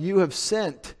what you have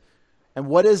sent. And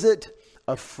what is it?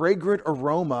 A fragrant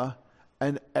aroma,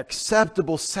 an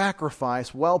acceptable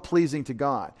sacrifice, well-pleasing to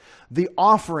God. The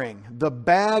offering, the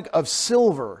bag of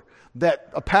silver that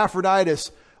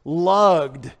Epaphroditus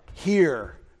lugged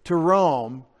here to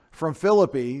Rome from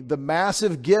Philippi, the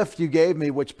massive gift you gave me,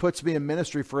 which puts me in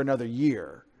ministry for another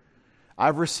year.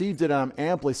 I've received it and I'm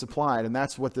amply supplied. And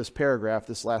that's what this paragraph,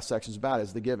 this last section is about,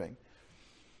 is the giving.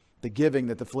 The giving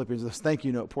that the Philippians, this thank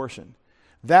you note portion.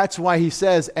 That's why he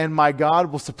says, and my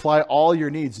God will supply all your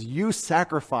needs. You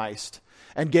sacrificed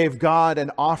and gave God an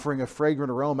offering of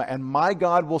fragrant aroma, and my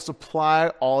God will supply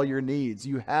all your needs.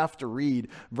 You have to read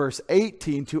verse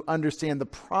 18 to understand the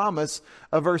promise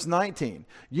of verse 19.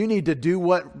 You need to do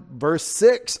what verse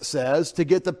 6 says to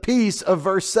get the peace of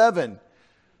verse 7.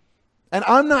 And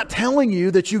I'm not telling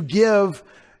you that you give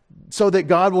so that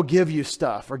God will give you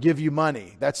stuff or give you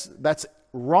money. That's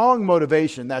wrong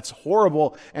motivation. That's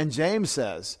horrible. And James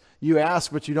says, you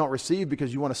ask but you don't receive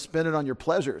because you want to spend it on your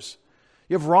pleasures.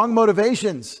 You have wrong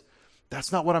motivations.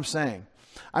 That's not what I'm saying.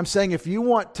 I'm saying if you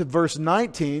want to verse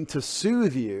 19 to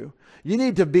soothe you, you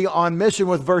need to be on mission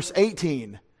with verse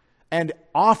 18 and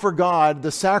offer God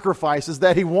the sacrifices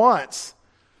that he wants.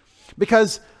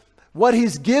 Because what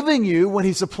he's giving you when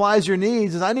he supplies your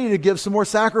needs is, I need to give some more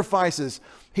sacrifices.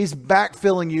 He's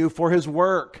backfilling you for his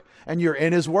work. And you're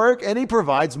in his work, and he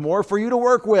provides more for you to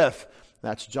work with.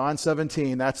 That's John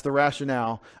 17. That's the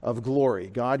rationale of glory.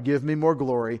 God, give me more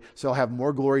glory, so I'll have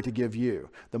more glory to give you.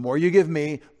 The more you give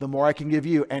me, the more I can give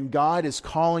you. And God is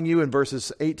calling you in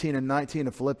verses 18 and 19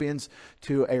 of Philippians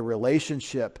to a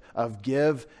relationship of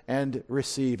give and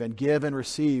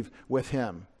receive with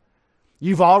him.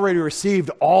 You've already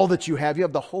received all that you have. You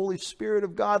have the Holy Spirit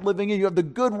of God living in you. You have the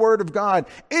good word of God.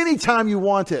 Anytime you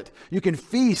want it, you can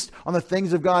feast on the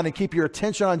things of God and keep your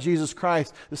attention on Jesus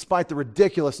Christ despite the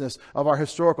ridiculousness of our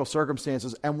historical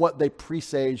circumstances and what they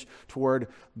presage toward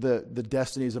the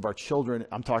destinies of our children.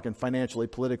 I'm talking financially,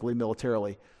 politically,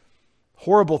 militarily.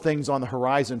 Horrible things on the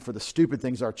horizon for the stupid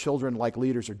things our children, like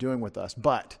leaders, are doing with us.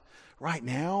 But right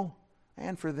now,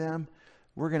 and for them,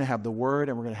 we're going to have the Word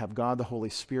and we're going to have God, the Holy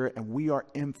Spirit, and we are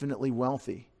infinitely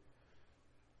wealthy.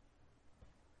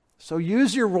 So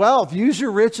use your wealth, use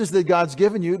your riches that God's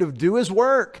given you to do his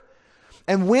work.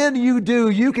 And when you do,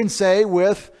 you can say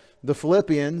with the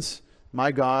Philippians,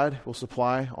 my God will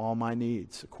supply all my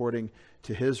needs according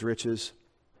to his riches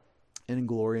in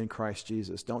glory in Christ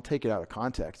Jesus. Don't take it out of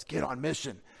context. Get on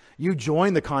mission. You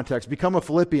join the context. Become a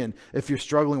Philippian if you're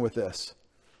struggling with this.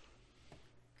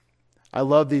 I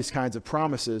love these kinds of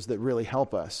promises that really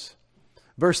help us.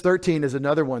 Verse 13 is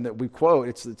another one that we quote.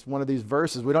 It's one of these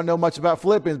verses. We don't know much about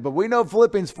Philippians, but we know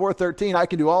Philippians 4:13. I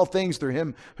can do all things through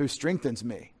him who strengthens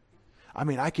me. I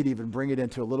mean, I could even bring it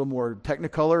into a little more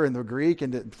technicolor in the Greek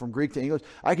and from Greek to English.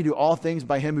 I can do all things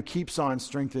by him who keeps on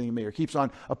strengthening me or keeps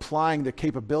on applying the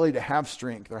capability to have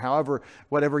strength or however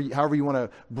you want to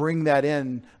bring that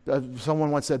in.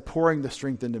 Someone once said pouring the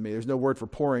strength into me. There's no word for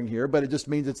pouring here, but it just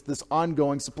means it's this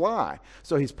ongoing supply.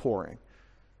 So he's pouring.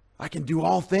 I can do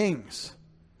all things.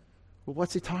 Well,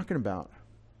 what's he talking about?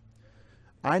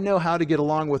 I know how to get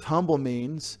along with humble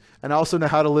means and I also know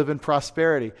how to live in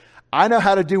prosperity. I know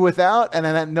how to do without and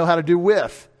I know how to do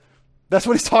with. That's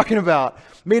what he's talking about.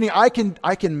 Meaning I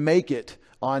can make it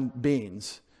on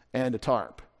beans and a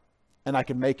tarp. And I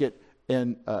can make it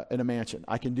in a mansion.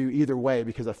 I can do either way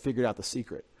because I figured out the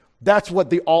secret. That's what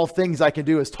the all things I can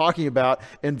do is talking about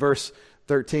in verse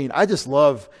 13. I just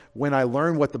love when I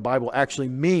learn what the Bible actually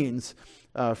means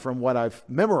from what I've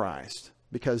memorized.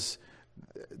 Because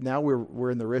now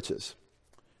we're in the riches.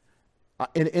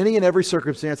 In any and every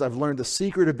circumstance, I've learned the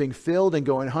secret of being filled and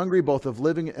going hungry, both of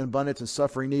living in abundance and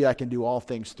suffering need. I can do all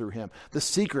things through him. The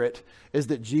secret is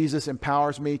that Jesus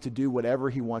empowers me to do whatever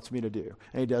he wants me to do.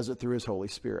 And he does it through his Holy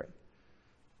Spirit.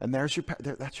 And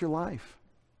that's your life.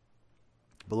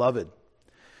 Beloved,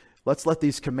 let's let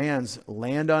these commands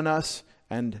land on us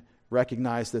and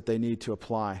recognize that they need to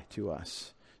apply to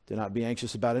us. Do not be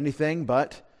anxious about anything,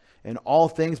 but in all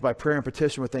things, by prayer and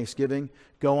petition with thanksgiving,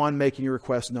 go on making your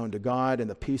requests known to God, and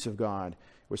the peace of God,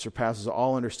 which surpasses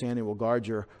all understanding, will guard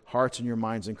your hearts and your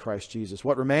minds in Christ Jesus.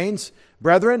 What remains?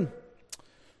 Brethren,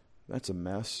 that's a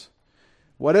mess.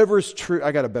 Whatever is true,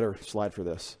 I got a better slide for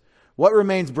this. What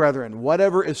remains, brethren?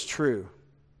 Whatever is true,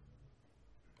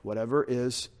 whatever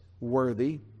is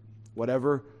worthy,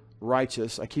 whatever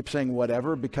righteous. I keep saying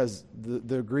whatever because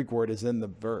the Greek word is in the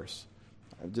verse.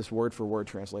 Just word for word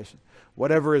translation.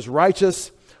 Whatever is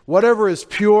righteous, whatever is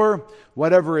pure,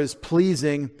 whatever is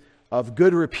pleasing, of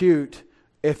good repute,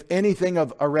 if anything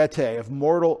of arete, of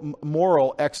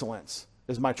moral excellence,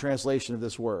 is my translation of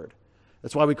this word.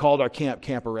 That's why we called our camp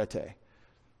Arete.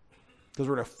 Because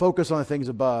we're going to focus on the things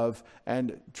above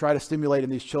and try to stimulate in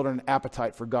these children an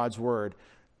appetite for God's word,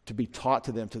 to be taught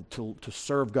to them, to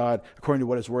serve God according to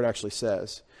what his word actually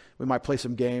says. We might play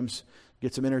some games,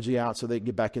 get some energy out so they can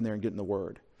get back in there and get in the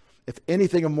word. If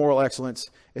anything of moral excellence,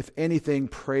 if anything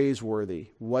praiseworthy,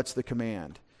 what's the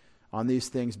command? On these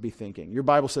things be thinking. Your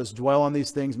Bible says dwell on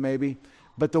these things maybe,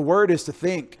 but the word is to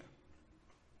think,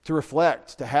 to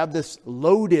reflect, to have this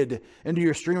loaded into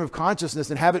your stream of consciousness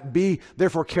and have it be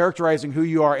therefore characterizing who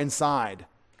you are inside.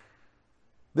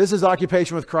 This is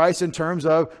occupation with Christ in terms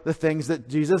of the things that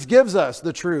Jesus gives us,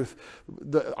 the truth,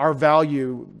 our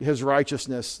value, his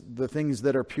righteousness, the things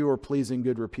that are pure, pleasing,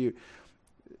 good repute.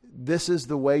 This is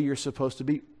the way you're supposed to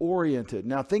be oriented.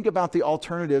 Now think about the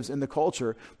alternatives in the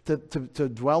culture to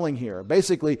dwelling here.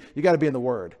 Basically, you got to be in the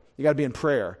Word. You got to be in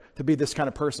prayer to be this kind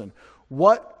of person.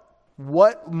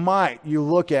 What might you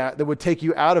look at that would take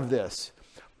you out of this?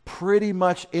 Pretty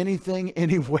much anything,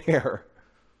 anywhere.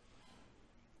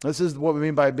 This is what we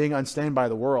mean by being unstained by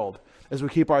the world, as we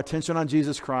keep our attention on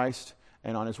Jesus Christ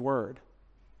and on his word.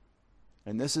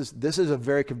 And this is a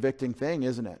very convicting thing,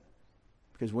 isn't it?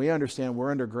 Because we understand we're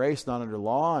under grace, not under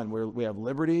law, and we have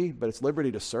liberty, but it's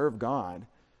liberty to serve God.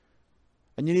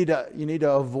 And you need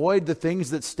to avoid the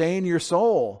things that stain your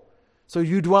soul. So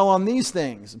you dwell on these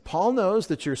things. Paul knows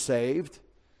that you're saved.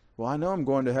 Well, I know I'm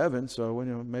going to heaven, so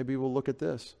maybe we'll look at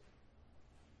this.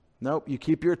 Nope, you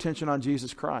keep your attention on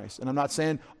Jesus Christ. And I'm not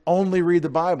saying only read the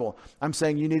Bible. I'm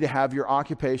saying you need to have your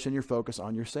occupation, your focus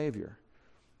on your Savior.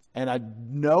 And I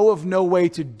know of no way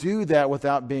to do that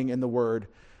without being in the Word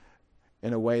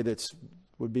in a way that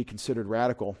would be considered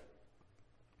radical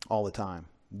all the time.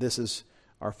 This is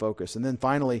our focus. And then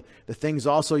finally, the things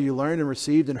also you learned and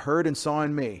received and heard and saw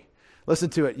in me. Listen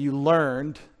to it. You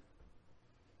learned,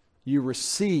 you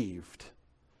received,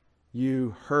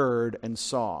 you heard and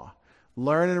saw.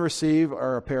 Learn and receive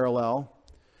are a parallel.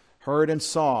 Heard and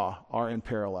saw are in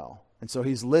parallel. And so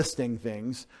he's listing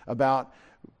things about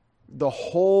the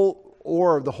whole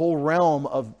realm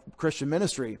of Christian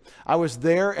ministry. I was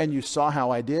there and you saw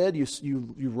how I did.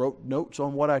 You wrote notes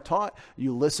on what I taught.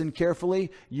 You listened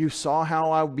carefully. You saw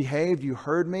how I behaved. You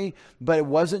heard me. But it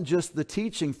wasn't just the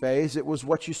teaching phase. It was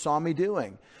what you saw me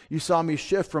doing. You saw me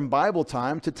shift from Bible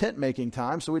time to tent making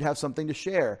time so we'd have something to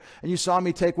share. And you saw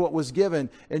me take what was given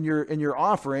in your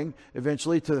offering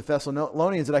eventually to the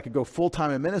Thessalonians that I could go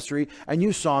full-time in ministry. And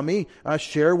you saw me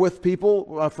share with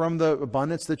people from the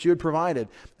abundance that you had provided.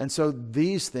 And so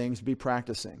these things be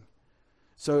practicing.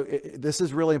 So this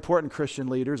is really important, Christian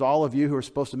leaders, all of you who are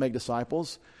supposed to make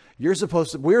disciples. We're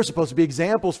supposed to be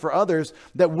examples for others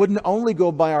that wouldn't only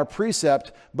go by our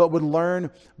precept, but would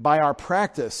learn by our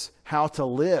practice how to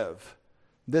live.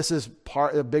 This is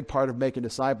a big part of making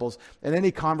disciples. And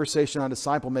any conversation on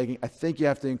disciple making, I think you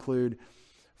have to include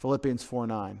Philippians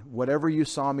 4:9. Whatever you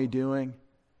saw me doing,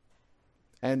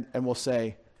 and we'll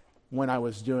say, when I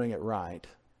was doing it right,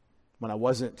 when I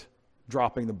wasn't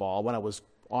dropping the ball, when I was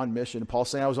on mission. Paul's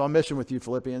saying, I was on mission with you,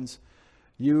 Philippians.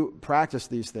 You practice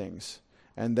these things.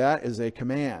 And that is a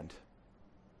command.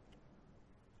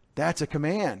 That's a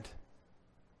command.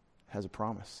 It has a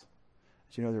promise.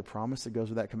 Do you know there's a promise that goes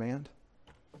with that command?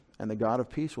 And the God of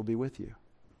peace will be with you.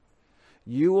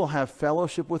 You will have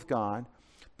fellowship with God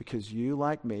because you,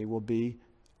 like me, will be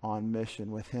on mission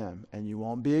with him. And you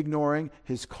won't be ignoring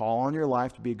his call on your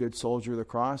life to be a good soldier of the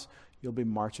cross. You'll be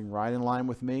marching right in line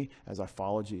with me as I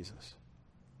follow Jesus.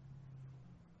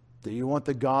 Do you want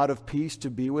the God of peace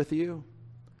to be with you?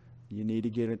 You need to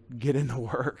get into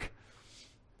work.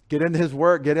 Get into his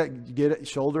work. Get it,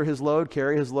 shoulder his load,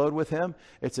 carry his load with him.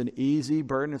 It's an easy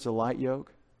burden. It's a light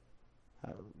yoke.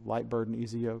 Light burden,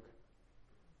 easy yoke.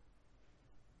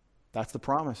 That's the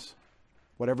promise.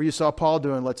 Whatever you saw Paul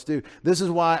doing, let's do. This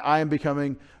is why I am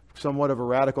becoming somewhat of a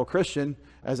radical Christian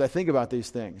as I think about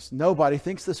these things. Nobody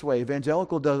thinks this way.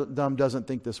 Evangelicalism doesn't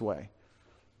think this way.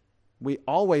 We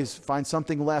always find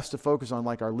something less to focus on,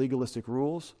 like our legalistic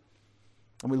rules.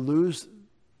 And we lose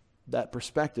that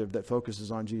perspective that focuses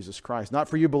on Jesus Christ. Not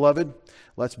for you, beloved.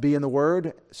 Let's be in the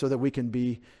Word so that we can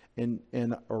be in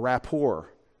a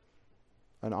rapport,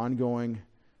 an ongoing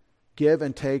give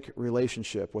and take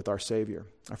relationship with our Savior.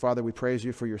 Our Father, we praise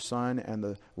you for your Son and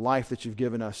the life that you've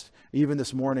given us. Even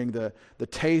this morning, the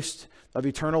taste of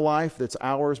eternal life that's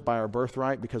ours by our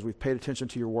birthright because we've paid attention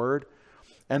to your Word,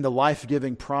 and the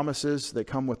life-giving promises that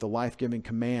come with the life-giving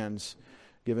commands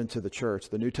given to the church.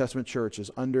 The New Testament church is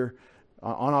under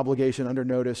on obligation, under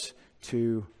notice,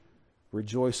 to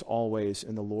rejoice always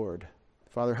in the Lord.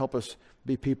 Father, help us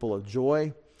be people of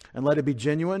joy, and let it be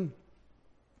genuine,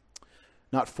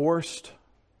 not forced,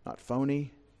 not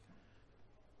phony.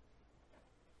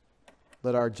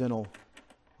 Let our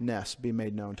gentleness be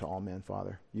made known to all men,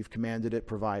 Father. You've commanded it,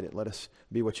 provide it. Let us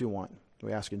be what you want.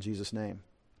 We ask in Jesus' name.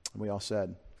 And we all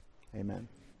said, amen.